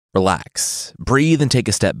Relax, breathe, and take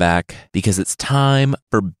a step back because it's time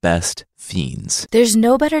for Best Fiends. There's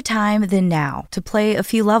no better time than now to play a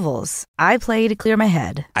few levels. I play to clear my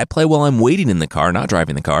head. I play while I'm waiting in the car, not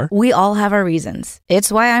driving the car. We all have our reasons.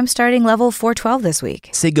 It's why I'm starting level 412 this week.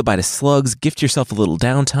 Say goodbye to slugs, gift yourself a little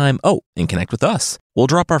downtime. Oh, and connect with us. We'll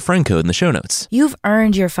drop our friend code in the show notes. You've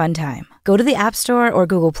earned your fun time. Go to the App Store or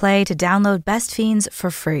Google Play to download Best Fiends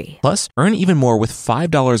for free. Plus, earn even more with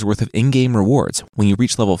 $5 worth of in-game rewards when you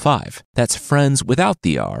reach level 5. That's friends without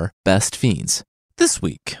the R, Best Fiends. This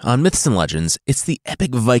week on Myths and Legends, it's the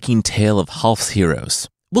epic Viking tale of Half's heroes.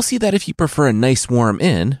 We'll see that if you prefer a nice warm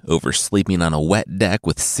inn over sleeping on a wet deck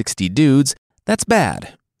with 60 dudes, that's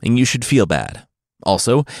bad, and you should feel bad.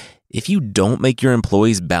 Also, if you don't make your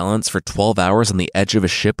employees balance for 12 hours on the edge of a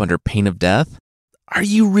ship under pain of death, are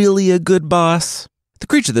you really a good boss? The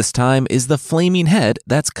creature this time is the flaming head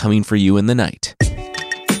that's coming for you in the night.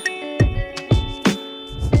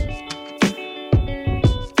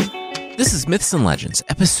 This is Myths and Legends,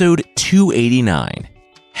 episode 289,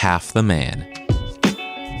 Half the Man.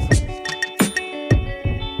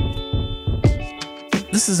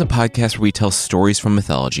 This is a podcast where we tell stories from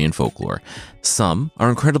mythology and folklore. Some are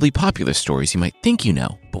incredibly popular stories you might think you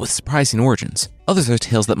know, but with surprising origins. Others are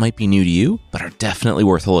tales that might be new to you, but are definitely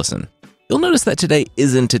worth a listen. You'll notice that today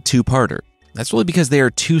isn't a two-parter. That's really because they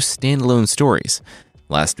are two standalone stories.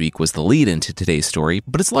 Last week was the lead into today's story,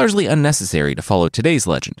 but it's largely unnecessary to follow today's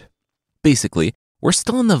legend. Basically, we're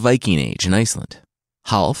still in the Viking Age in Iceland.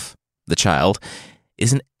 Half, the child,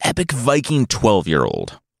 is an epic Viking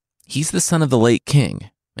 12-year-old. He's the son of the late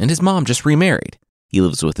king, and his mom just remarried. He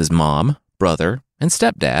lives with his mom, brother, and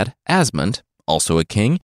stepdad, Asmund, also a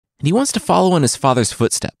king, and he wants to follow in his father's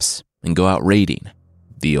footsteps and go out raiding.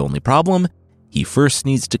 The only problem, he first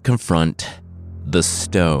needs to confront the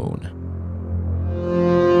stone.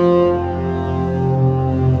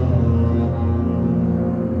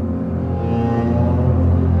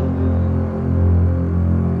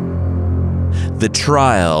 The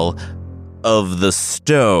trial of the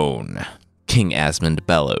stone, King Asmund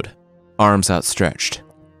bellowed, arms outstretched.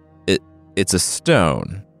 It's a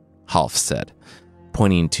stone, Half said,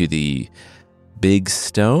 pointing to the big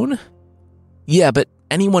stone. Yeah, but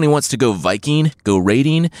anyone who wants to go Viking, go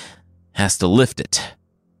raiding, has to lift it.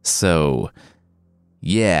 So,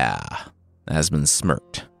 yeah, Asmund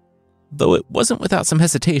smirked. Though it wasn't without some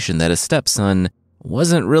hesitation that his stepson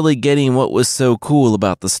wasn't really getting what was so cool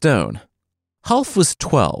about the stone. Half was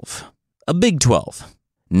 12, a big 12.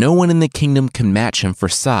 No one in the kingdom can match him for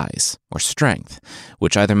size or strength,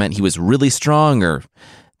 which either meant he was really strong or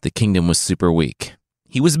the kingdom was super weak.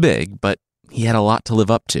 He was big, but he had a lot to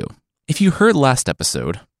live up to. If you heard last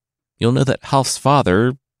episode, you'll know that Half's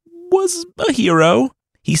father was a hero.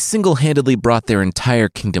 He single-handedly brought their entire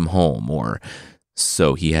kingdom home, or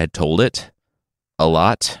so he had told it. A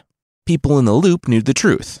lot. People in the loop knew the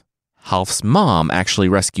truth. Half's mom actually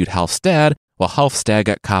rescued Half's dad, while Half's dad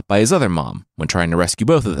got caught by his other mom when trying to rescue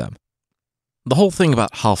both of them. The whole thing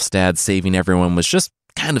about Half's dad saving everyone was just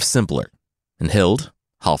kind of simpler. And Hild,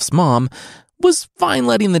 Half's mom, was fine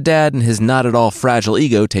letting the dad and his not-at-all fragile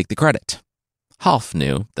ego take the credit. Half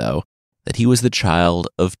knew, though, that he was the child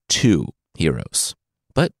of two heroes.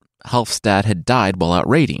 But Half's dad had died while out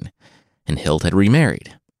raiding, and Hild had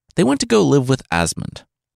remarried. They went to go live with Asmund.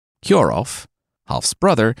 Hjörolf, Half's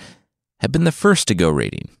brother, had been the first to go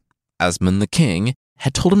raiding. Asmund the king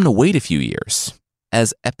had told him to wait a few years.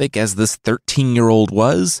 As epic as this 13-year-old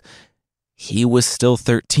was, he was still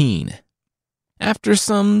 13. After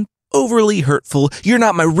some overly hurtful, "You're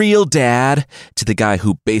not my real dad," to the guy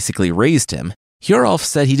who basically raised him, Hjörolf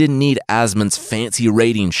said he didn't need Asmund's fancy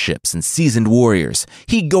raiding ships and seasoned warriors.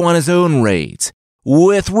 He'd go on his own raids,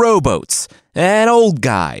 with rowboats and old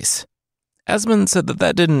guys. Asmund said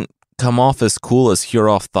that didn't come off as cool as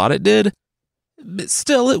Hjörolf thought it did. But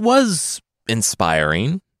still, it was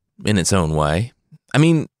inspiring in its own way. I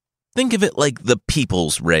mean, think of it like the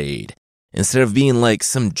People's Raid. Instead of being like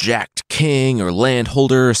some jacked king or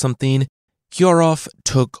landholder or something, Hjörolf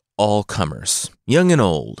took all comers, young and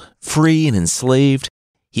old, free and enslaved.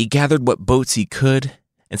 He gathered what boats he could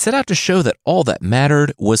and set out to show that all that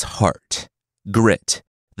mattered was heart, grit,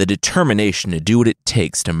 the determination to do what it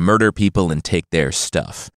takes to murder people and take their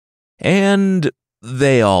stuff. And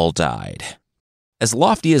they all died. As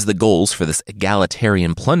lofty as the goals for this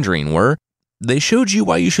egalitarian plundering were, they showed you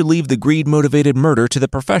why you should leave the greed-motivated murder to the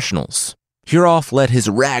professionals. Hjörolf led his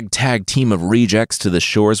ragtag team of rejects to the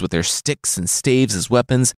shores with their sticks and staves as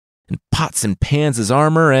weapons and pots and pans as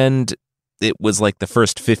armor, and it was like the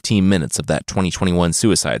first 15 minutes of that 2021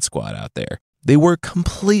 Suicide Squad out there. They were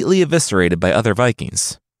completely eviscerated by other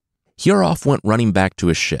Vikings. Hjorolf went running back to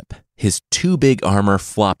his ship, his too big armor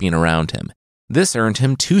flopping around him. This earned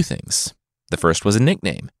him two things. The first was a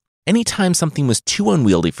nickname. Anytime something was too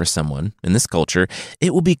unwieldy for someone, in this culture,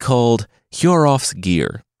 it would be called Hjorolf's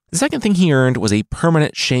gear. The second thing he earned was a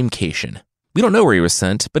permanent shamecation. We don't know where he was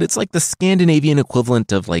sent, but it's like the Scandinavian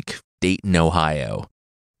equivalent of Dayton, Ohio.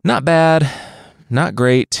 Not bad, not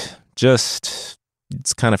great, just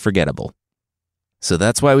it's kind of forgettable. So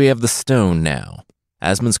that's why we have the stone now.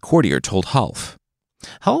 Asmund's courtier told Half.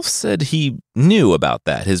 Half said he knew about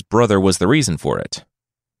that. His brother was the reason for it.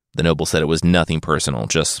 The noble said it was nothing personal,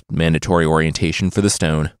 just mandatory orientation for the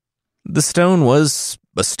stone. The stone was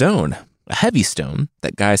a stone, a heavy stone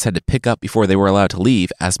that guys had to pick up before they were allowed to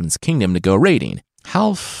leave Asmund's kingdom to go raiding.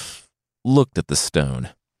 Half looked at the stone.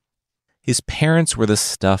 His parents were the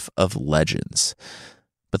stuff of legends.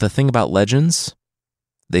 But the thing about legends,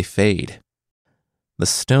 they fade. The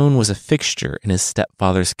stone was a fixture in his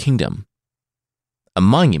stepfather's kingdom. A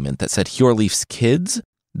monument that said Hjorleif's kids,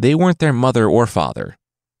 they weren't their mother or father.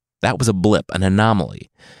 That was a blip, an anomaly.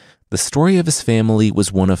 The story of his family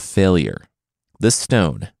was one of failure. This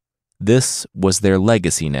stone, this was their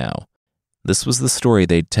legacy now. This was the story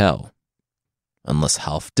they'd tell. Unless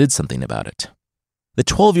Half did something about it. The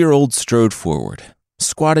 12-year-old strode forward,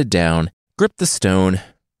 squatted down, gripped the stone,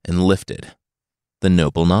 and lifted. The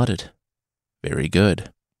noble nodded. Very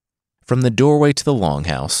good. From the doorway to the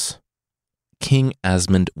longhouse, King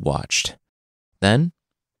Asmund watched. Then,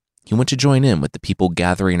 he went to join in with the people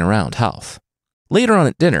gathering around Half. Later on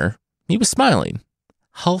at dinner, he was smiling.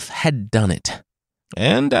 Half had done it.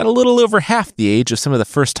 And at a little over half the age of some of the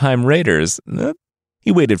first-time raiders,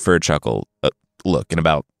 he waited for a chuckle. Look, in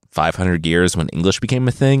about 500 years when English became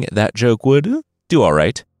a thing, that joke would do all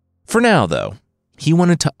right. For now, though, he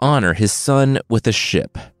wanted to honor his son with a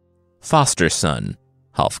ship. Foster son,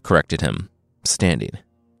 Half corrected him, standing.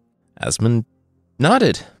 Asmund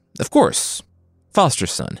nodded. Of course, foster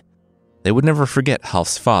son. They would never forget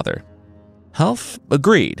Half's father. Half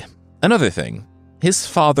agreed. Another thing, his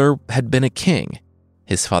father had been a king.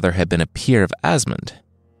 His father had been a peer of Asmund,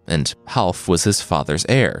 and Half was his father's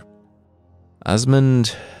heir.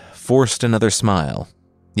 Asmund forced another smile.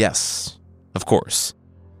 Yes, of course.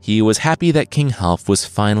 He was happy that King Half was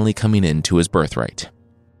finally coming into his birthright.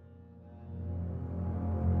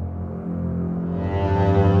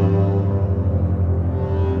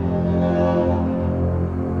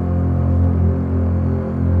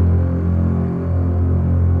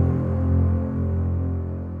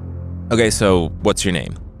 Okay, so what's your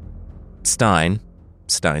name? Stein,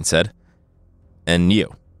 Stein said. And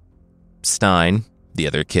you? Stein, the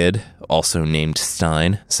other kid, also named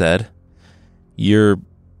Stein, said. You're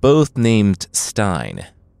both named Stein.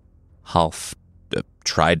 Half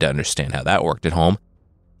tried to understand how that worked at home.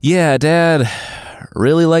 Yeah, Dad,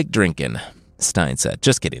 really like drinking, Stein said.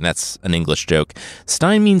 Just kidding, that's an English joke.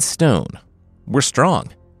 Stein means stone. We're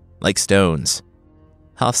strong, like stones.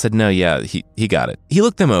 Half said, no, yeah, he got it. He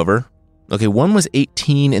looked them over. Okay, one was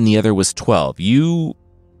 18 and the other was 12.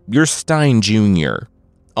 You're Stein Jr.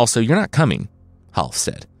 Also, you're not coming, Half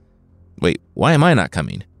said. Wait, why am I not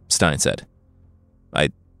coming? Stein said.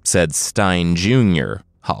 I said Stein Jr.,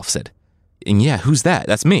 Half said. And yeah, who's that?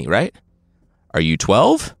 That's me, right? Are you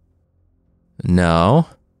 12? No.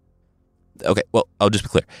 Okay, well, I'll just be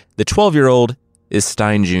clear. The 12-year-old is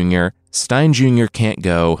Stein Jr. Stein Jr. can't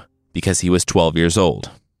go because he was 12 years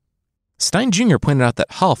old. Stein Jr. pointed out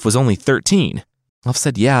that Half was only 13. Half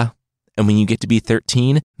said, yeah, and when you get to be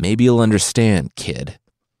 13, maybe you'll understand, kid.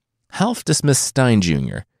 Half dismissed Stein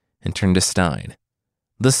Jr. and turned to Stein.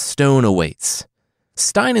 The stone awaits.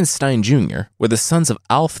 Stein and Stein Jr. were the sons of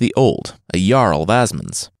Alf the Old, a Jarl of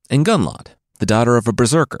Asmund's, and Gunlod, the daughter of a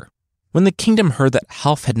berserker. When the kingdom heard that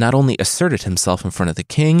Half had not only asserted himself in front of the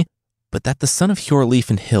king, but that the son of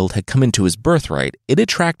Hjorleif and Hild had come into his birthright, it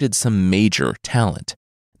attracted some major talent.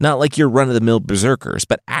 Not like your run-of-the-mill berserkers,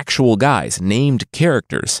 but actual guys, named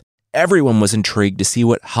characters. Everyone was intrigued to see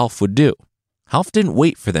what Half would do. Half didn't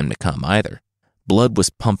wait for them to come either. Blood was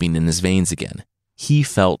pumping in his veins again. He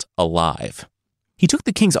felt alive. He took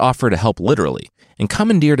the king's offer to help literally and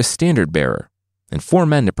commandeered a standard bearer and 4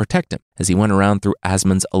 men to protect him as he went around through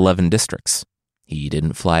Asmund's 11 districts. He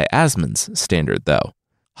didn't fly Asmund's standard, though.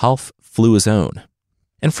 Half flew his own.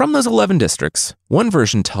 And from those 11 districts, one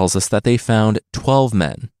version tells us that they found 12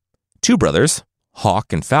 men. 2 brothers,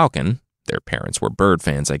 Hawk and Falcon, their parents were bird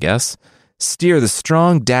fans, I guess, Steer the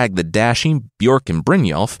strong, Dag the dashing, Bjork and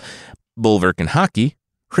Brynjolf, Bulwark and Haki,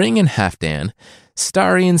 Ring and Halfdan,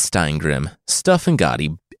 Starry and Steingrim, Stuff and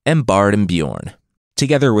Gadi, and Bard and Bjorn.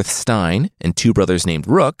 Together with Stein and 2 brothers named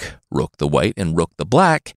Rook, Rook the White and Rook the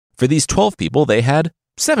Black, for these 12 people they had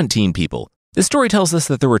 17 people. The story tells us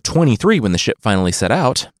that there were 23 when the ship finally set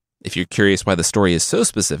out. If you're curious why the story is so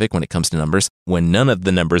specific when it comes to numbers, when none of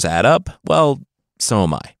the numbers add up, well, so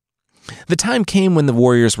am I. The time came when the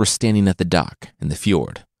warriors were standing at the dock in the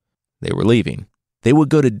fjord. They were leaving. They would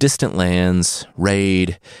go to distant lands,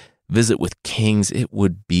 raid, visit with kings. It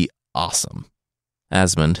would be awesome.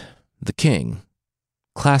 Asmund, the king,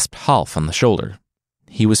 clasped Half on the shoulder.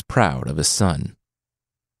 He was proud of his son.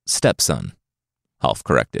 Stepson, Half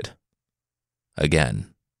corrected.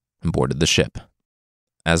 Again, and boarded the ship.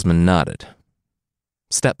 Asmund nodded.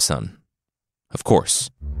 Stepson, of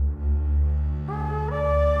course.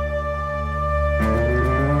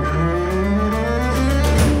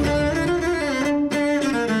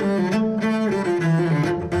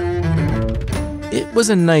 It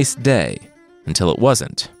was a nice day, until it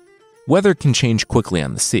wasn't. Weather can change quickly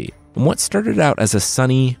on the sea, and what started out as a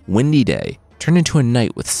sunny, windy day turned into a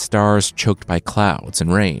night with stars choked by clouds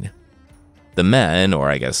and rain. The men, or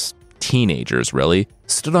I guess teenagers really,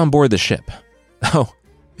 stood on board the ship. Oh,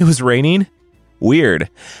 it was raining? Weird.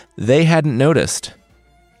 They hadn't noticed.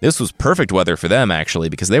 This was perfect weather for them, actually,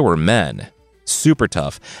 because they were men. Super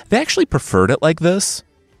tough. They actually preferred it like this.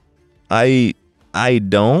 I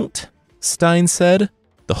don't, Stein said.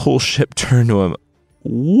 The whole ship turned to him.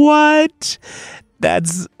 What?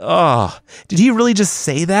 Did he really just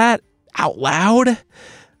say that out loud?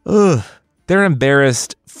 Ugh, they're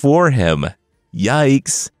embarrassed for him.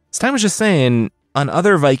 Yikes. Stein was just saying, on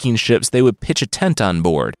other Viking ships, they would pitch a tent on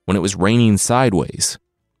board when it was raining sideways.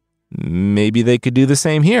 Maybe they could do the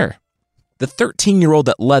same here. The 13-year-old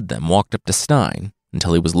that led them walked up to Stein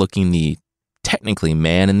until he was looking the, technically,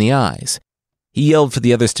 man in the eyes. He yelled for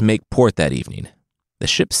the others to make port that evening. The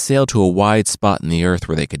ship sailed to a wide spot in the earth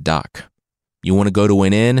where they could dock. You want to go to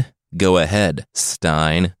an inn? Go ahead,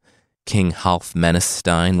 Stein. King Half menaced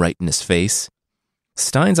Stein right in his face.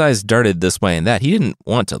 Stein's eyes darted this way and that. He didn't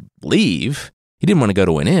want to leave. He didn't want to go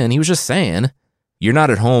to an inn. He was just saying, you're not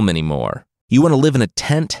at home anymore. You want to live in a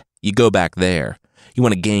tent? You go back there. You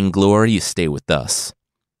want to gain glory? You stay with us,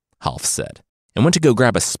 Half said, and went to go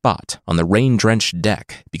grab a spot on the rain-drenched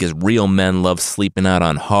deck because real men love sleeping out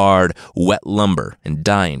on hard, wet lumber and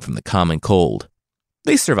dying from the common cold.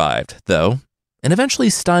 They survived, though, and eventually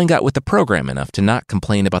Stein got with the program enough to not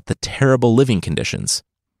complain about the terrible living conditions.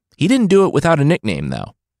 He didn't do it without a nickname,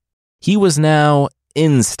 though. He was now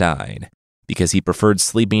Instein, because he preferred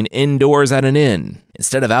sleeping indoors at an inn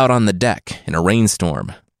instead of out on the deck in a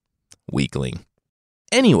rainstorm. Weakling.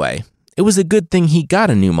 Anyway, it was a good thing he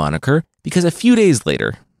got a new moniker, because a few days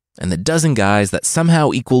later, and the dozen guys that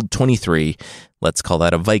somehow equaled 23, let's call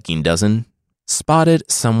that a Viking dozen, spotted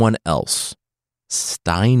someone else.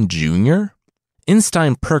 Stein Jr.?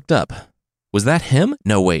 Instein perked up. Was that him?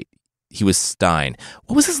 No, wait. He was Stein.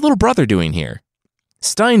 What was his little brother doing here?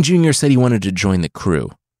 Stein Jr. said he wanted to join the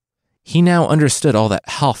crew. He now understood all that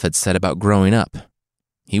Half had said about growing up.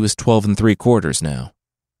 He was 12 3/4 now.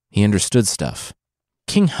 He understood stuff.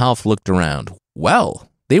 King Half looked around. Well,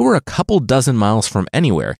 they were a couple dozen miles from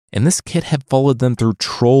anywhere, and this kid had followed them through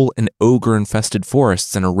troll and ogre-infested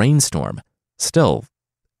forests in a rainstorm. Still,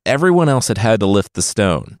 everyone else had had to lift the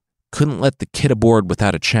stone. Couldn't let the kid aboard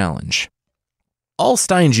without a challenge. All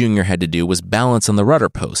Stein Jr. had to do was balance on the rudder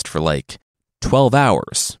post for 12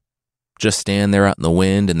 hours. Just stand there out in the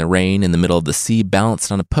wind and the rain in the middle of the sea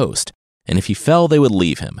balanced on a post, and if he fell, they would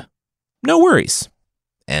leave him. No worries.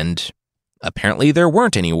 And apparently there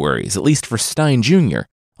weren't any worries, at least for Stein Jr.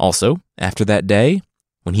 Also, after that day,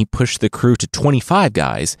 when he pushed the crew to 25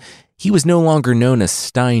 guys, he was no longer known as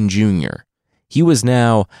Stein Jr. He was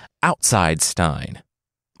now Outside Stein,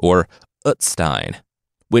 or Utstein,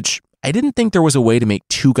 which I didn't think there was a way to make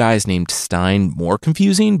two guys named Stein more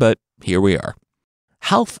confusing, but here we are.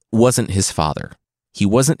 Half wasn't his father. He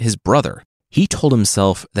wasn't his brother. He told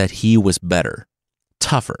himself that he was better,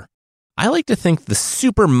 tougher. I like to think the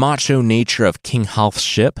super macho nature of King Half's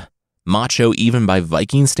ship, macho even by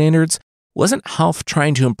Viking standards, wasn't Half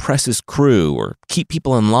trying to impress his crew or keep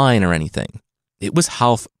people in line or anything. It was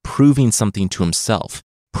Half proving something to himself,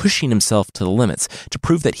 pushing himself to the limits to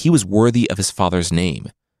prove that he was worthy of his father's name.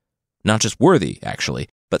 Not just worthy, actually,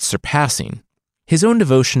 but surpassing. His own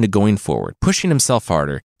devotion to going forward, pushing himself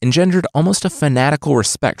harder, engendered almost a fanatical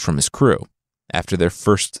respect from his crew. After their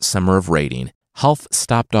first summer of raiding, Half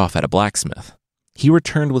stopped off at a blacksmith. He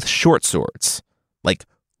returned with short swords,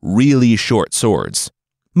 really short swords.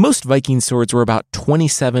 Most Viking swords were about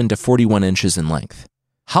 27 to 41 inches in length.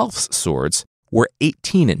 Half's swords were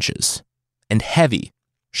 18 inches, and heavy,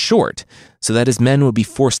 short, so that his men would be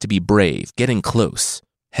forced to be brave, getting close.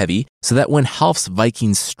 Heavy, so that when Half's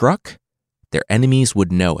Vikings struck, their enemies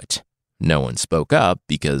would know it. No one spoke up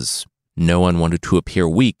because no one wanted to appear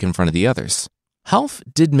weak in front of the others. Half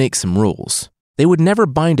did make some rules. They would never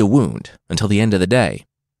bind a wound until the end of the day.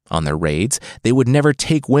 On their raids, they would never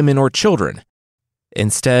take women or children.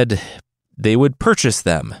 Instead, they would purchase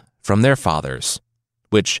them from their fathers,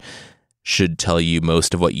 which should tell you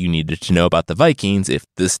most of what you needed to know about the Vikings if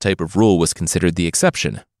this type of rule was considered the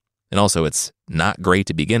exception. And also, it's not great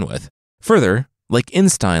to begin with. Further, like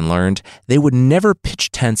Einstein learned, they would never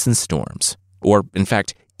pitch tents in storms, or, in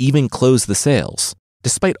fact, even close the sails.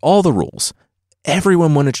 Despite all the rules,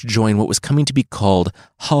 everyone wanted to join what was coming to be called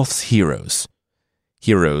Half's Heroes.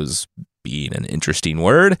 Heroes being an interesting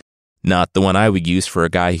word, not the one I would use for a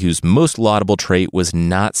guy whose most laudable trait was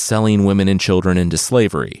not selling women and children into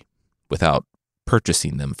slavery without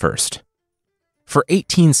purchasing them first. For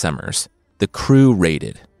 18 summers, the crew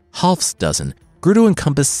raided. Half's dozen grew to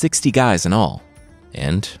encompass 60 guys in all,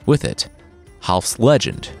 and with it, Half's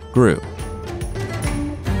legend grew.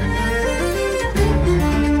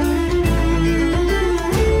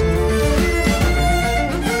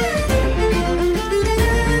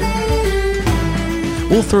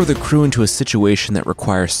 We'll throw the crew into a situation that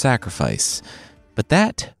requires sacrifice, but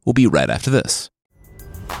that will be right after this.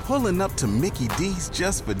 Pulling up to Mickey D's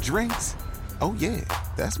just for drinks? Oh yeah,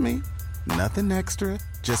 that's me. Nothing extra,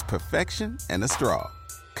 just perfection and a straw.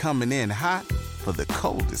 Coming in hot for the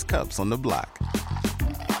coldest cups on the block.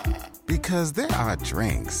 Because there are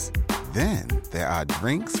drinks. Then there are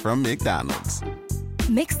drinks from McDonald's.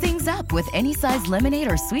 Mix things up with any size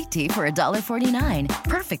lemonade or sweet tea for $1.49.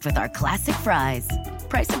 Perfect with our classic fries.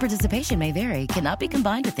 Price and participation may vary. Cannot be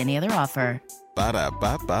combined with any other offer.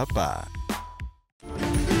 Ba-da-ba-ba-ba.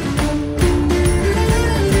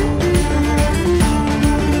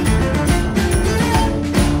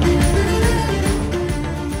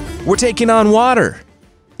 "We're taking on water,"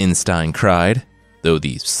 Einstein cried, though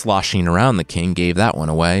the sloshing around the king gave that one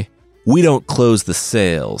away. "We don't close the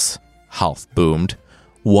sails," Half boomed.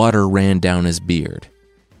 Water ran down his beard.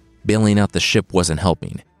 Bailing out the ship wasn't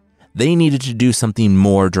helping. They needed to do something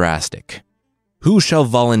more drastic. "Who shall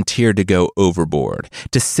volunteer to go overboard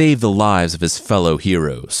to save the lives of his fellow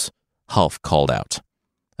heroes?" Half called out.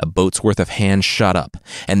 A boat's worth of hands shot up,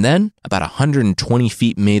 and then about 120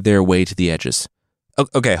 feet made their way to the edges.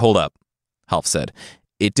 "Okay, hold up," Half said.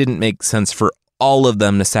 "It didn't make sense for all of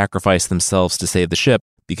them to sacrifice themselves to save the ship,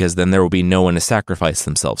 because then there will be no one to sacrifice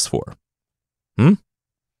themselves for."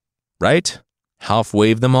 Right? Half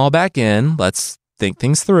waved them all back in. "Let's think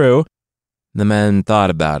things through." The men thought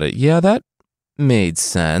about it. "Yeah, that made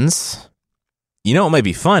sense." "You know, it might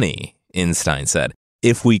be funny," Einstein said,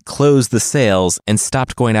 "if we closed the sails and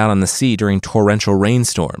stopped going out on the sea during torrential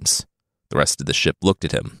rainstorms." The rest of the ship looked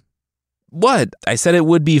at him. "What? I said it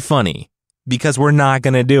would be funny. Because we're not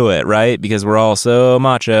going to do it, right? Because we're all so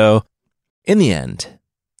macho." In the end,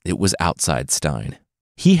 it was outside Stein.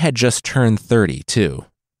 He had just turned 30, too,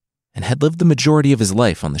 and had lived the majority of his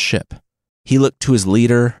life on the ship. He looked to his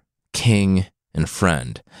leader, king, and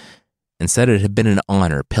friend, and said it had been an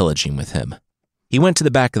honor pillaging with him. He went to the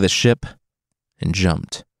back of the ship and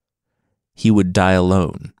jumped. He would die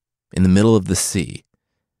alone, in the middle of the sea,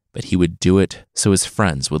 but he would do it so his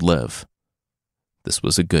friends would live. This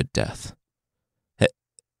was a good death.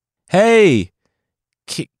 "Hey,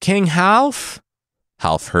 King Half?"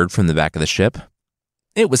 Half heard from the back of the ship.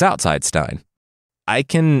 It was outside Stein. "I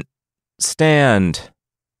can stand.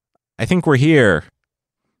 I think we're here."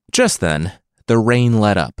 Just then, the rain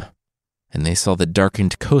let up, and they saw the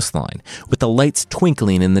darkened coastline with the lights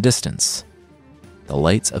twinkling in the distance. The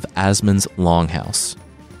lights of Asmund's longhouse.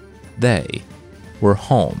 They were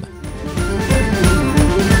home.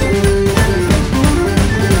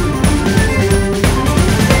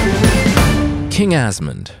 "King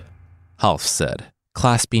Asmund," Half said,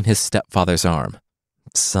 clasping his stepfather's arm.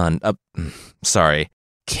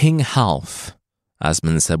 King Half,"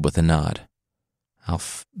 Asmund said with a nod.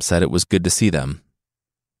 Half said it was good to see them,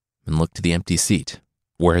 and looked to the empty seat,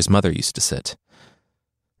 where his mother used to sit.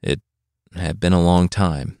 It had been a long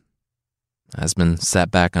time. Asmund sat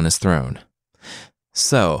back on his throne.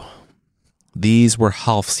 So, these were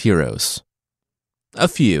Half's heroes. "A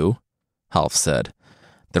few," Half said.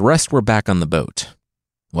 "The rest were back on the boat."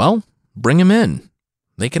 "Well, bring 'em in.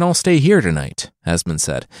 They can all stay here tonight," Asmund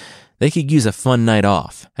said. "They could use a fun night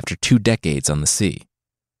off after 2 decades on the sea."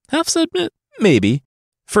 Half said, "Maybe.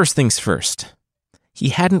 First things first." He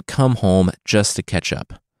hadn't come home just to catch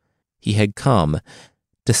up. He had come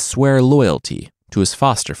to swear loyalty to his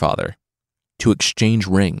foster father, to exchange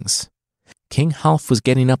rings. King Half was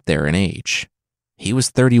getting up there in age. He was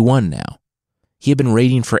 31 now. He had been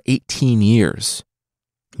raiding for 18 years.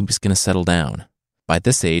 He was going to settle down. By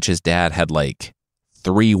this age, his dad had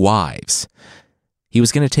 3 wives. He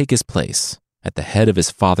was going to take his place at the head of his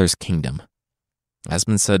father's kingdom.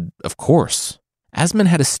 Asmund said, of course. Asmund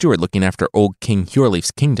had a steward looking after old King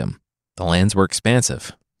Hjorleif's kingdom. The lands were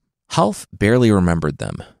expansive. Half barely remembered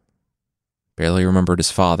them. Barely remembered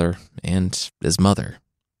his father and his mother.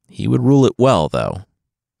 He would rule it well, though,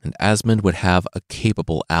 and Asmund would have a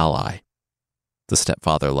capable ally. The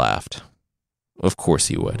stepfather laughed. Of course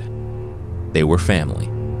he would. They were family.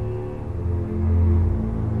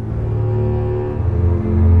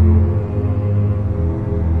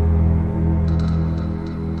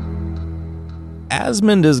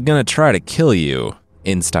 Asmund is gonna try to kill you,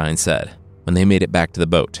 Einstein said, when they made it back to the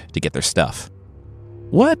boat to get their stuff.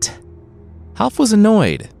 What? Half was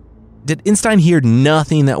annoyed. Did Einstein hear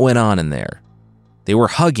nothing that went on in there? They were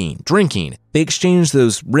hugging, drinking. They exchanged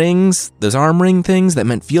those rings, those arm ring things that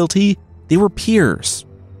meant fealty. They were peers,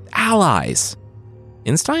 allies.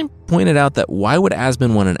 Einstein pointed out that why would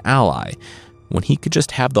Asmund want an ally when he could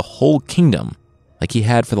just have the whole kingdom like he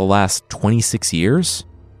had for the last 26 years?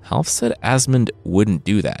 Half said Asmund wouldn't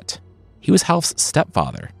do that. He was Half's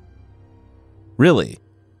stepfather. Really?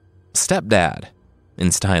 Stepdad?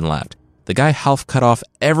 Einstein laughed. The guy Half cut off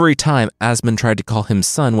every time Asmund tried to call him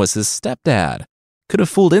son was his stepdad. Could have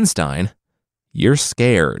fooled Einstein. You're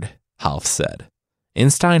scared, Half said.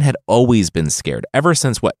 Einstein had always been scared, ever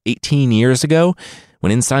since, 18 years ago, when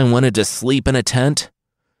Einstein wanted to sleep in a tent?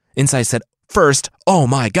 Einstein said, first, oh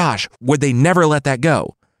my gosh, would they never let that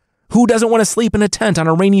go? Who doesn't want to sleep in a tent on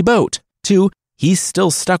a rainy boat? 2, he's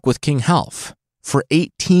still stuck with King Half. For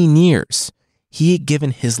 18 years, he had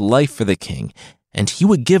given his life for the king, and he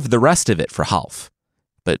would give the rest of it for Half.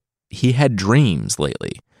 But he had dreams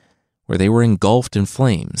lately, where they were engulfed in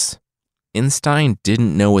flames. Einstein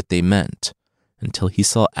didn't know what they meant until he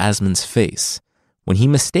saw Asmund's face when he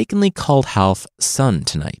mistakenly called Half son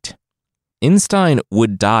tonight. Einstein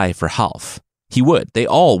would die for Half. He would. They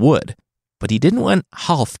all would. But he didn't want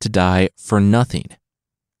Half to die for nothing.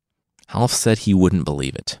 Half said he wouldn't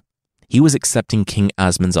believe it. He was accepting King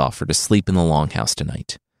Asmund's offer to sleep in the longhouse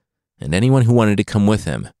tonight, and anyone who wanted to come with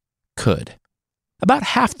him could. About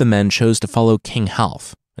half the men chose to follow King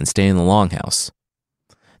Half and stay in the longhouse.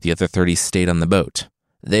 The other 30 stayed on the boat.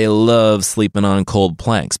 They loved sleeping on cold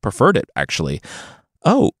planks, preferred it, actually.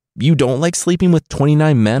 Oh, you don't like sleeping with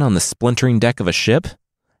 29 men on the splintering deck of a ship?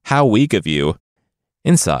 How weak of you.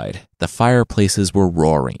 Inside, the fireplaces were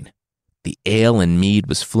roaring. The ale and mead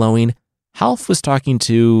was flowing. Half was talking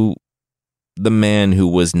to the man who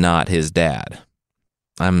was not his dad.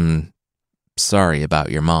 I'm sorry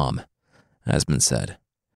about your mom, Asmund said.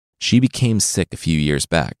 She became sick a few years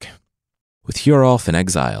back. With Hjorolf in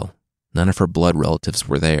exile, none of her blood relatives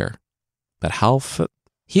were there. But Half,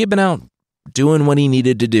 he had been out doing what he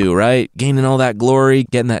needed to do, right? Gaining all that glory,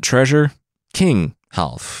 getting that treasure. King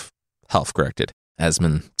Half corrected.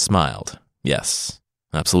 Asmund smiled. Yes,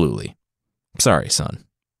 absolutely. Sorry, son.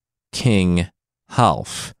 King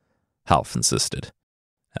Half insisted.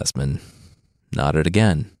 Asmund nodded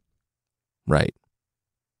again. Right.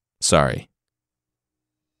 Sorry.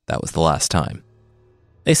 That was the last time.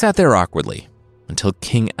 They sat there awkwardly until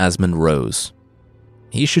King Asmund rose.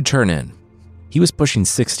 He should turn in. He was pushing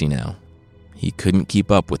 60 now. He couldn't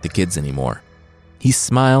keep up with the kids anymore. He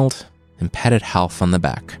smiled and patted Half on the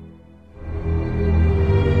back.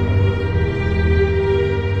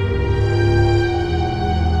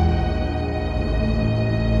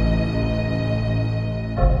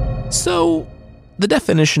 So, the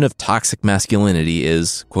definition of toxic masculinity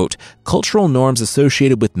is, quote, cultural norms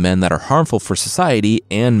associated with men that are harmful for society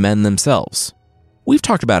and men themselves. We've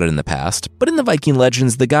talked about it in the past, but in the Viking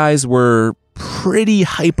legends, the guys were pretty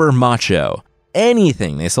hyper macho.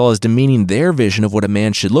 Anything they saw as demeaning their vision of what a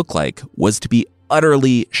man should look like was to be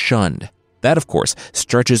utterly shunned. That, of course,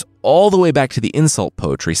 stretches all the way back to the insult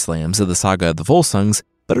poetry slams of the Saga of the Volsungs,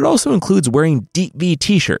 but it also includes wearing deep V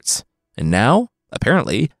t-shirts. And now,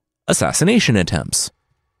 apparently, assassination attempts.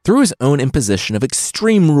 Through his own imposition of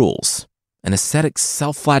extreme rules and ascetic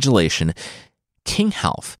self-flagellation, King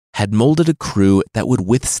Half had molded a crew that would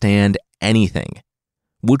withstand anything,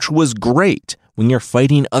 which was great when you're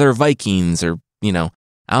fighting other Vikings or,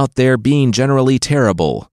 out there being generally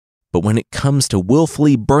terrible. But when it comes to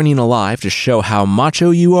willfully burning alive to show how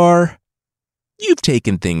macho you are, you've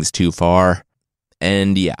taken things too far.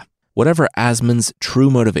 And yeah, whatever Asmund's true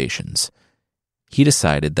motivations, he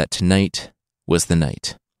decided that tonight was the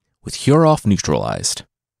night. With Hjorolf neutralized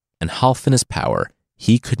and Half in his power,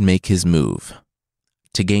 he could make his move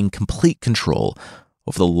to gain complete control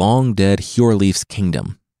over the long-dead Hjorleif's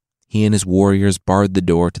kingdom. He and his warriors barred the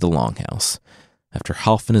door to the longhouse, after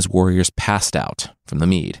Half and his warriors passed out from the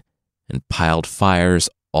mead and piled fires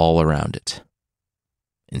all around it.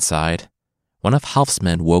 Inside, one of Half's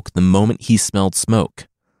men woke the moment he smelled smoke.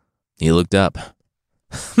 He looked up.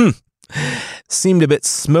 Seemed a bit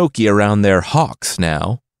smoky around their hawks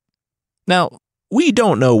now. Now, we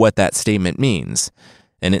don't know what that statement means,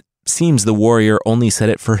 and it seems the warrior only said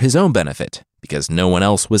it for his own benefit, because no one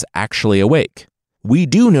else was actually awake. We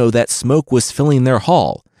do know that smoke was filling their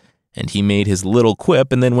hall, and he made his little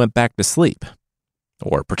quip and then went back to sleep.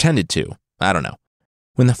 Or pretended to, I don't know.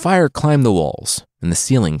 When the fire climbed the walls and the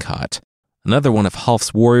ceiling caught, another one of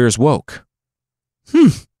Half's warriors woke.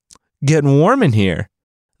 Getting warm in here.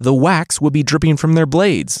 The wax would be dripping from their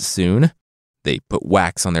blades soon. They put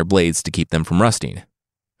wax on their blades to keep them from rusting,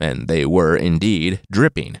 and they were indeed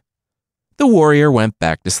dripping. The warrior went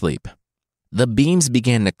back to sleep. The beams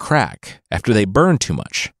began to crack after they burned too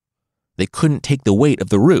much. They couldn't take the weight of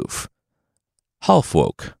the roof. Half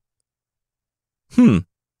woke.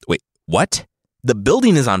 Wait, what? The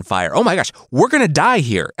building is on fire. Oh my gosh, we're gonna die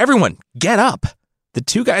here. Everyone, get up. The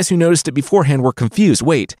two guys who noticed it beforehand were confused.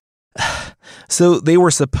 Wait, so they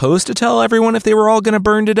were supposed to tell everyone if they were all gonna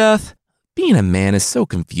burn to death? Being a man is so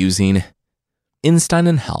confusing. Einstein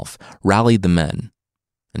and Half rallied the men,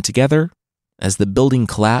 and together, as the building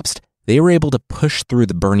collapsed, they were able to push through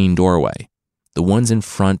the burning doorway. The ones in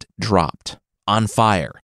front dropped, on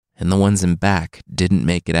fire, and the ones in back didn't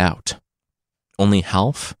make it out. Only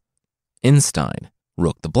Half, Einstein,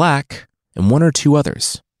 Rook the Black, and one or two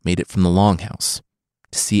others made it from the longhouse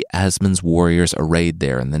to see Asmund's warriors arrayed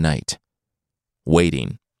there in the night,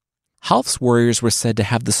 waiting. Half's warriors were said to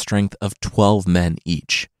have the strength of 12 men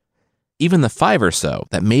each. Even the 5 or so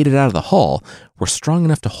that made it out of the hall were strong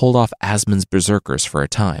enough to hold off Asmund's berserkers for a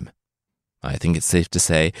time. I think it's safe to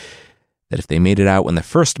say that if they made it out when the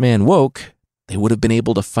first man woke, they would have been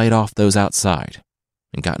able to fight off those outside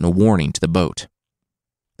and gotten a warning to the boat.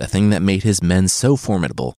 The thing that made his men so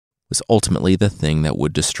formidable was ultimately the thing that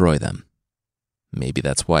would destroy them. Maybe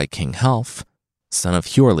that's why King Half, son of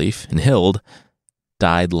Hjorleif and Hild,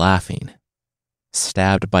 died laughing,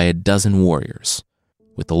 stabbed by a dozen warriors,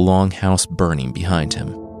 with the longhouse burning behind him.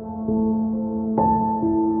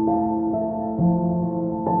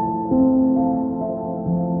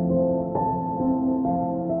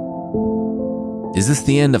 Is this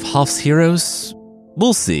the end of Half's heroes?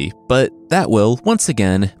 We'll see, but that will, once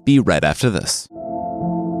again, be right after this.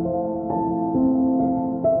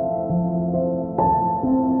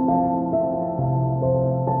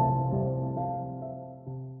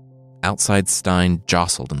 Outside Stein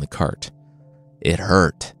jostled in the cart. It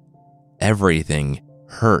hurt. Everything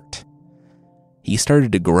hurt. He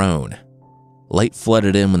started to groan. Light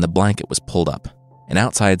flooded in when the blanket was pulled up, and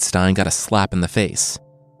Outside Stein got a slap in the face.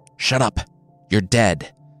 "Shut up! You're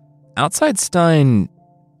dead!" Outside Stein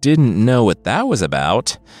didn't know what that was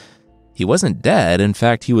about. He wasn't dead. In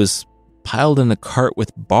fact, he was piled in a cart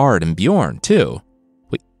with Bard and Bjorn, too.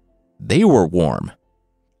 Wait, they were warm.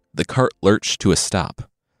 The cart lurched to a stop.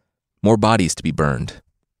 More bodies to be burned.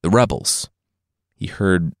 The rebels. He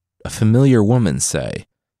heard a familiar woman say.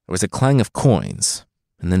 There was a clang of coins,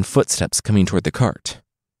 and then footsteps coming toward the cart.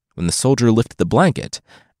 When the soldier lifted the blanket,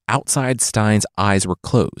 Outside Stein's eyes were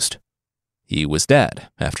closed. He was dead,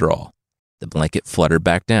 after all. The blanket fluttered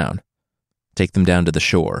back down. "Take them down to the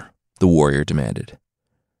shore," the warrior demanded.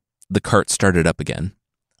 The cart started up again.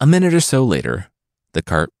 A minute or so later, the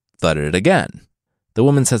cart thudded again. The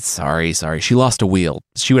woman said, sorry, she lost a wheel.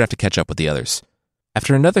 She would have to catch up with the others.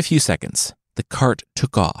 After another few seconds, the cart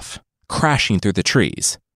took off, crashing through the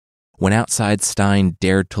trees. When Outside Stein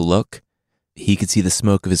dared to look, he could see the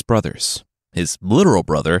smoke of his brothers, his literal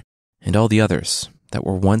brother, and all the others that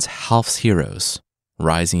were once Half's heroes,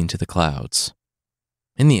 rising to the clouds.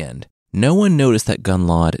 In the end, no one noticed that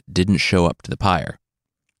Gunnlaud didn't show up to the pyre.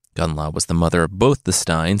 Gunnlaud was the mother of both the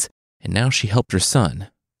Steins, and now she helped her son,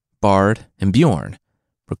 Bard and Bjorn,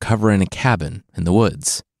 recover in a cabin in the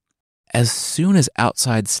woods. As soon as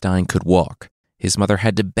Outside Stein could walk, his mother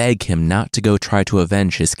had to beg him not to go try to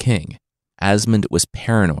avenge his king. Asmund was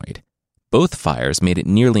paranoid. Both fires made it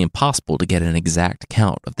nearly impossible to get an exact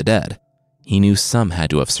count of the dead. He knew some had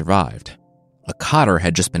to have survived. A cotter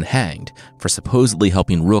had just been hanged for supposedly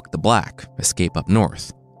helping Rook the Black escape up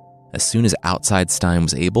north. As soon as Outside Stein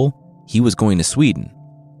was able, he was going to Sweden.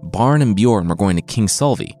 Barn and Bjorn were going to King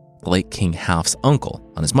Solvi, the late King Half's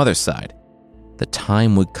uncle on his mother's side. The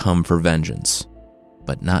time would come for vengeance,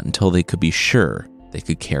 but not until they could be sure they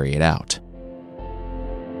could carry it out.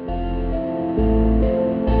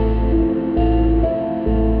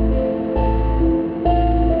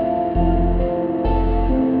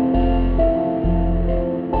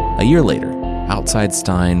 A year later, outside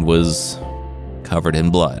Stein was covered in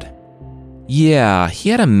blood. Yeah, he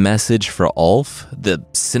had a message for Ulf, the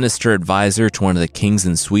sinister advisor to one of the kings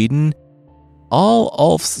in Sweden. All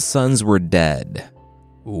Ulf's sons were dead.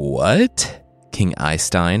 What? King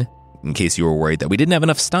Eystein, in case you were worried that we didn't have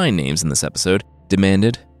enough Stein names in this episode,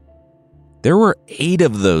 demanded. There were 8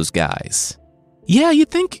 of those guys. Yeah, you'd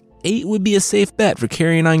think 8 would be a safe bet for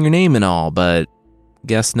carrying on your name and all, but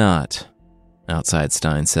guess not, outside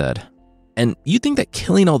Stein said. And you think that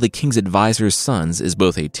killing all the king's advisors' sons is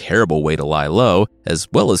both a terrible way to lie low, as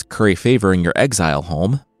well as curry favor in your exile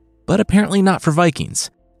home, but apparently not for Vikings.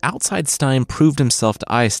 Outside Stein proved himself to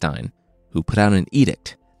Eystein, who put out an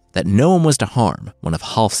edict that no one was to harm one of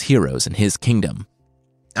Half's heroes in his kingdom.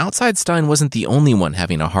 Outside Stein wasn't the only one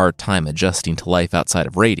having a hard time adjusting to life outside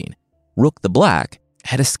of raiding. Rook the Black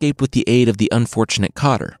had escaped with the aid of the unfortunate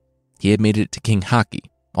Cotter. He had made it to King Haki,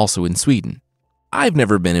 also in Sweden. I've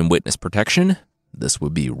never been in witness protection. This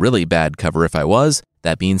would be really bad cover if I was.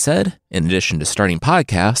 That being said, in addition to starting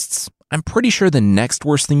podcasts, I'm pretty sure the next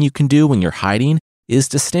worst thing you can do when you're hiding is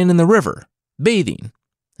to stand in the river, bathing,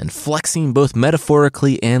 and flexing both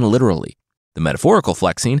metaphorically and literally. The metaphorical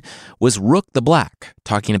flexing was Rook the Black,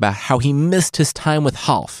 talking about how he missed his time with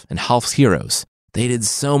Half and Half's heroes. They did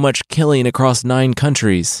so much killing across 9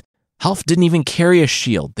 countries. Half didn't even carry a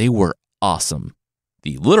shield. They were awesome.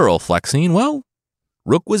 The literal flexing, well,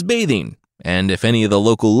 Rook was bathing, and if any of the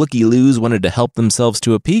local looky-loos wanted to help themselves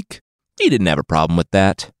to a peek, he didn't have a problem with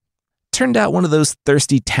that. Turned out one of those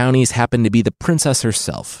thirsty townies happened to be the princess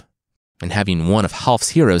herself, and having one of Half's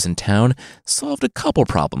heroes in town solved a couple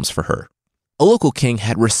problems for her. A local king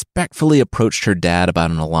had respectfully approached her dad about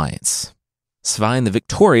an alliance. Svein the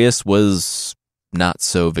Victorious was not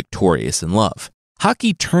so victorious in love.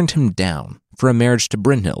 Haki turned him down for a marriage to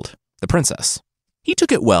Brynhild, the princess. He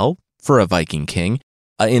took it well for a Viking king,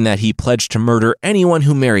 in that he pledged to murder anyone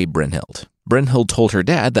who married Brynhild. Brynhild told her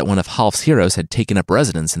dad that one of Half's heroes had taken up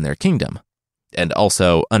residence in their kingdom. And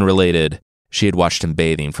also, unrelated, she had watched him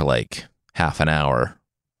bathing for like half an hour.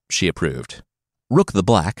 She approved. Rook the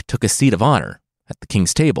Black took a seat of honor at the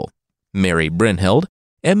king's table, married Brynhild,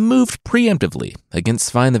 and moved preemptively against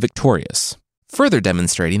Svein the Victorious. Further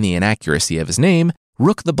demonstrating the inaccuracy of his name,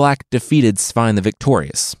 Rook the Black defeated Svein the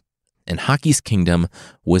Victorious, and Haki's kingdom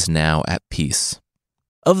was now at peace.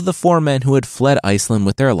 Of the 4 men who had fled Iceland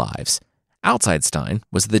with their lives, outside Stein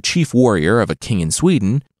was the chief warrior of a king in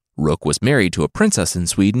Sweden, Rook was married to a princess in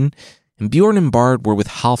Sweden, and Bjorn and Bard were with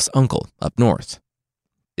Half's uncle up north.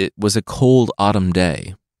 It was a cold autumn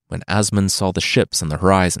day when Asmund saw the ships on the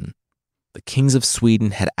horizon. The kings of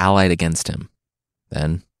Sweden had allied against him.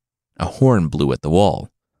 Then a horn blew at the wall.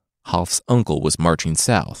 Half's uncle was marching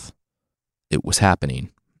south. It was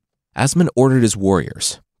happening. Asmund ordered his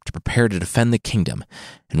warriors to prepare to defend the kingdom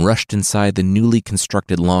and rushed inside the newly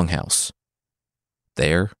constructed longhouse.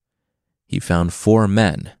 There, he found 4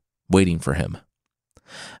 men waiting for him.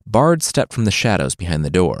 Bard stepped from the shadows behind the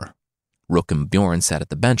door. Rook and Bjorn sat at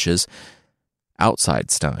the benches. Outside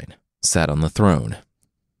Stein sat on the throne.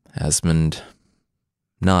 Asmund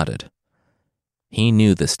nodded. He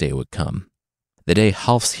knew this day would come, the day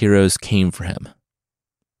Half's heroes came for him.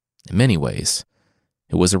 In many ways,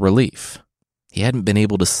 it was a relief. He hadn't been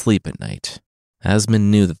able to sleep at night. Asmund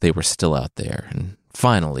knew that they were still out there, and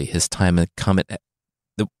finally his time had come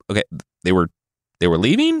they were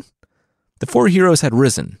leaving? The 4 heroes had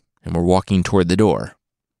risen and were walking toward the door.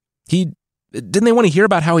 Didn't they want to hear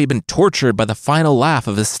about how he'd been tortured by the final laugh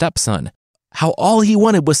of his stepson? How all he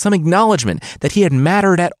wanted was some acknowledgement that he had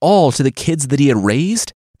mattered at all to the kids that he had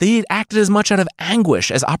raised? That he had acted as much out of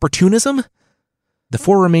anguish as opportunism? The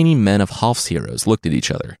 4 remaining men of Half's heroes looked at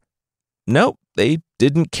each other. Nope, they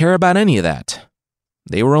didn't care about any of that.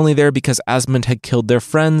 They were only there because Asmund had killed their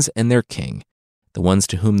friends and their king, the ones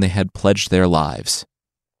to whom they had pledged their lives.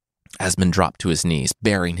 Asmund dropped to his knees,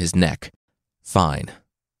 baring his neck. Fine,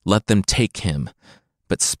 let them take him,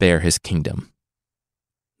 but spare his kingdom.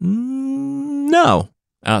 No,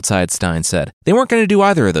 outside Stein said. They weren't going to do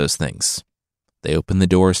either of those things. They opened the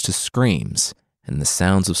doors to screams and the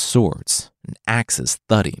sounds of swords and axes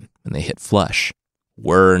thudding when they hit flesh.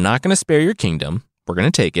 We're not going to spare your kingdom. We're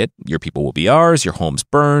going to take it. Your people will be ours. Your home's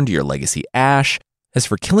burned. Your legacy ash. As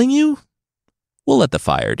for killing you, we'll let the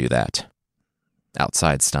fire do that,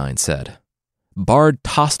 outside Stein said. Bard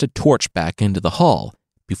tossed a torch back into the hall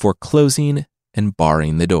before closing and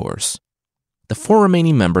barring the doors. The 4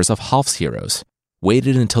 remaining members of Half's heroes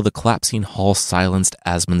waited until the collapsing hall silenced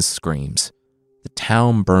Asmund's screams. The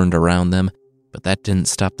town burned around them, but that didn't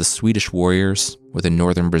stop the Swedish warriors or the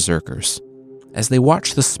northern berserkers. As they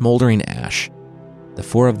watched the smoldering ash, the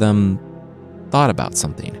 4 of them thought about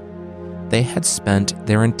something. they had spent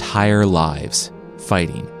their entire lives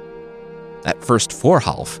fighting. At first for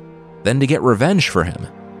Half, then to get revenge for him.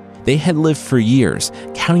 They had lived for years,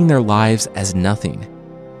 counting their lives as nothing.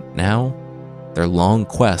 Now, their long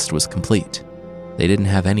quest was complete. They didn't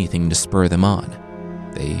have anything to spur them on.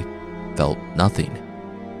 They felt nothing.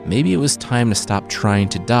 Maybe it was time to stop trying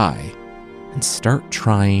to die and start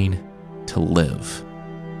trying to live,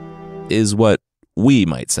 is what we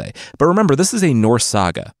might say. But remember, this is a Norse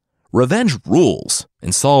saga. Revenge rules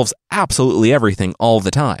and solves absolutely everything all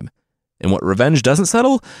the time. And what revenge doesn't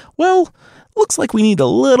settle? Well, looks like we need a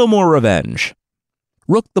little more revenge.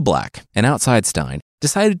 Rook the Black, an outside Stein,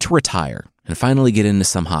 decided to retire and finally get into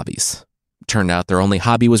some hobbies. Turned out their only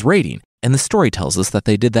hobby was raiding, and the story tells us that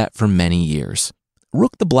they did that for many years.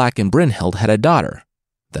 Rook the Black and Brynhild had a daughter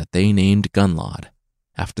that they named Gunlod,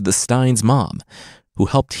 after the Stein's mom, who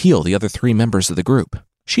helped heal the other 3 members of the group.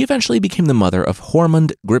 She eventually became the mother of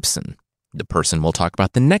Hormund Gripson, the person we'll talk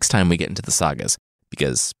about the next time we get into the sagas,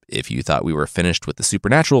 because if you thought we were finished with the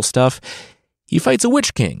supernatural stuff, he fights a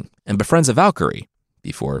Witch King and befriends a Valkyrie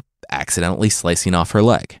before accidentally slicing off her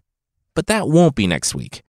leg. But that won't be next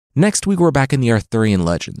week. Next week we're back in the Arthurian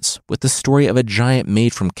legends with the story of a giant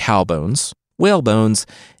made from cow bones, whale bones,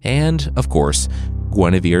 and, of course,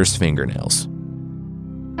 Guinevere's fingernails.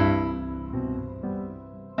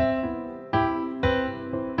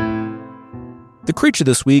 The creature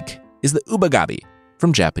this week is the Ubagabi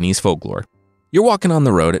from Japanese folklore. You're walking on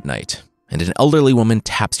the road at night, and an elderly woman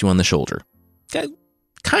taps you on the shoulder.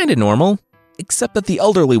 Kinda normal, except that the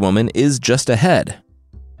elderly woman is just ahead.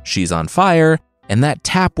 She's on fire, and that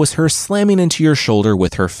tap was her slamming into your shoulder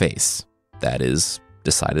with her face. That is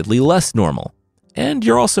decidedly less normal. And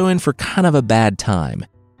you're also in for kind of a bad time,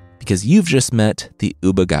 because you've just met the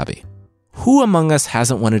Ubagabi. Who among us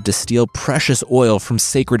hasn't wanted to steal precious oil from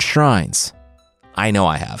sacred shrines? I know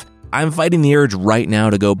I have. I'm fighting the urge right now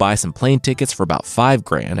to go buy some plane tickets for about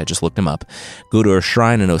 $5,000. I just looked them up. Go to a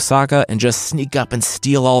shrine in Osaka and just sneak up and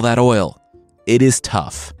steal all that oil. It is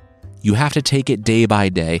tough. You have to take it day by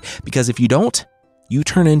day, because if you don't, you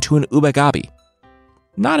turn into an Ubagabi.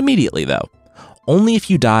 Not immediately, though. Only if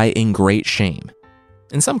you die in great shame.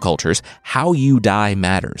 In some cultures, how you die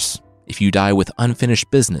matters. If you die with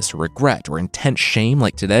unfinished business or regret or intense shame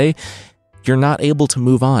like today, you're not able to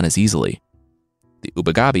move on as easily. The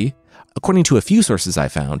Ubagabi, according to a few sources I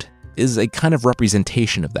found, is a kind of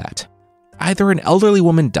representation of that. Either an elderly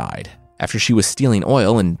woman died after she was stealing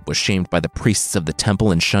oil and was shamed by the priests of the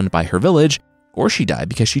temple and shunned by her village, or she died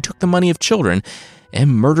because she took the money of children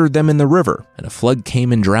and murdered them in the river and a flood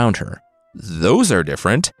came and drowned her. Those are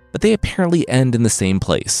different, but they apparently end in the same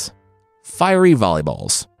place. Fiery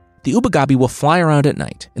volleyballs. The Ubagabi will fly around at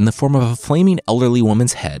night in the form of a flaming elderly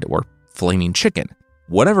woman's head or flaming chicken.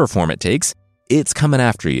 Whatever form it takes, it's coming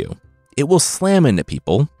after you. It will slam into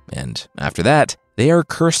people, and after that, they are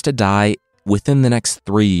cursed to die within the next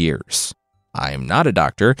 3 years. I'm not a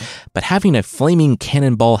doctor, but having a flaming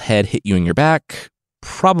cannonball head hit you in your back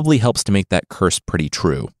probably helps to make that curse pretty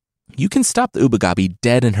true. You can stop the Ubagabi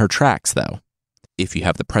dead in her tracks, though. If you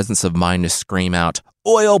have the presence of mind to scream out,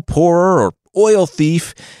 "Oil pourer" or "Oil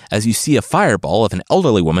thief," as you see a fireball of an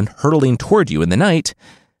elderly woman hurtling toward you in the night,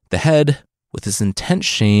 the head, with its intense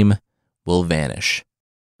shame, will vanish.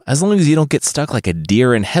 As long as you don't get stuck like a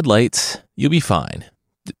deer in headlights, you'll be fine.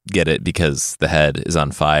 Get it? Because the head is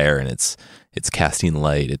on fire and it's casting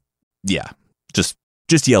light.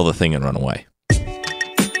 Just yell the thing and run away.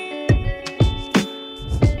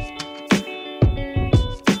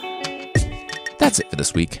 That's it for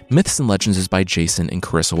this week. Myths and Legends is by Jason and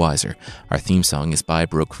Carissa Weiser. Our theme song is by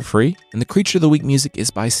Broke for Free, and the Creature of the Week music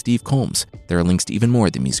is by Steve Combs. There are links to even more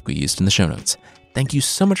of the music we used in the show notes. Thank you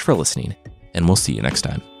so much for listening, and we'll see you next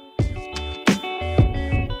time.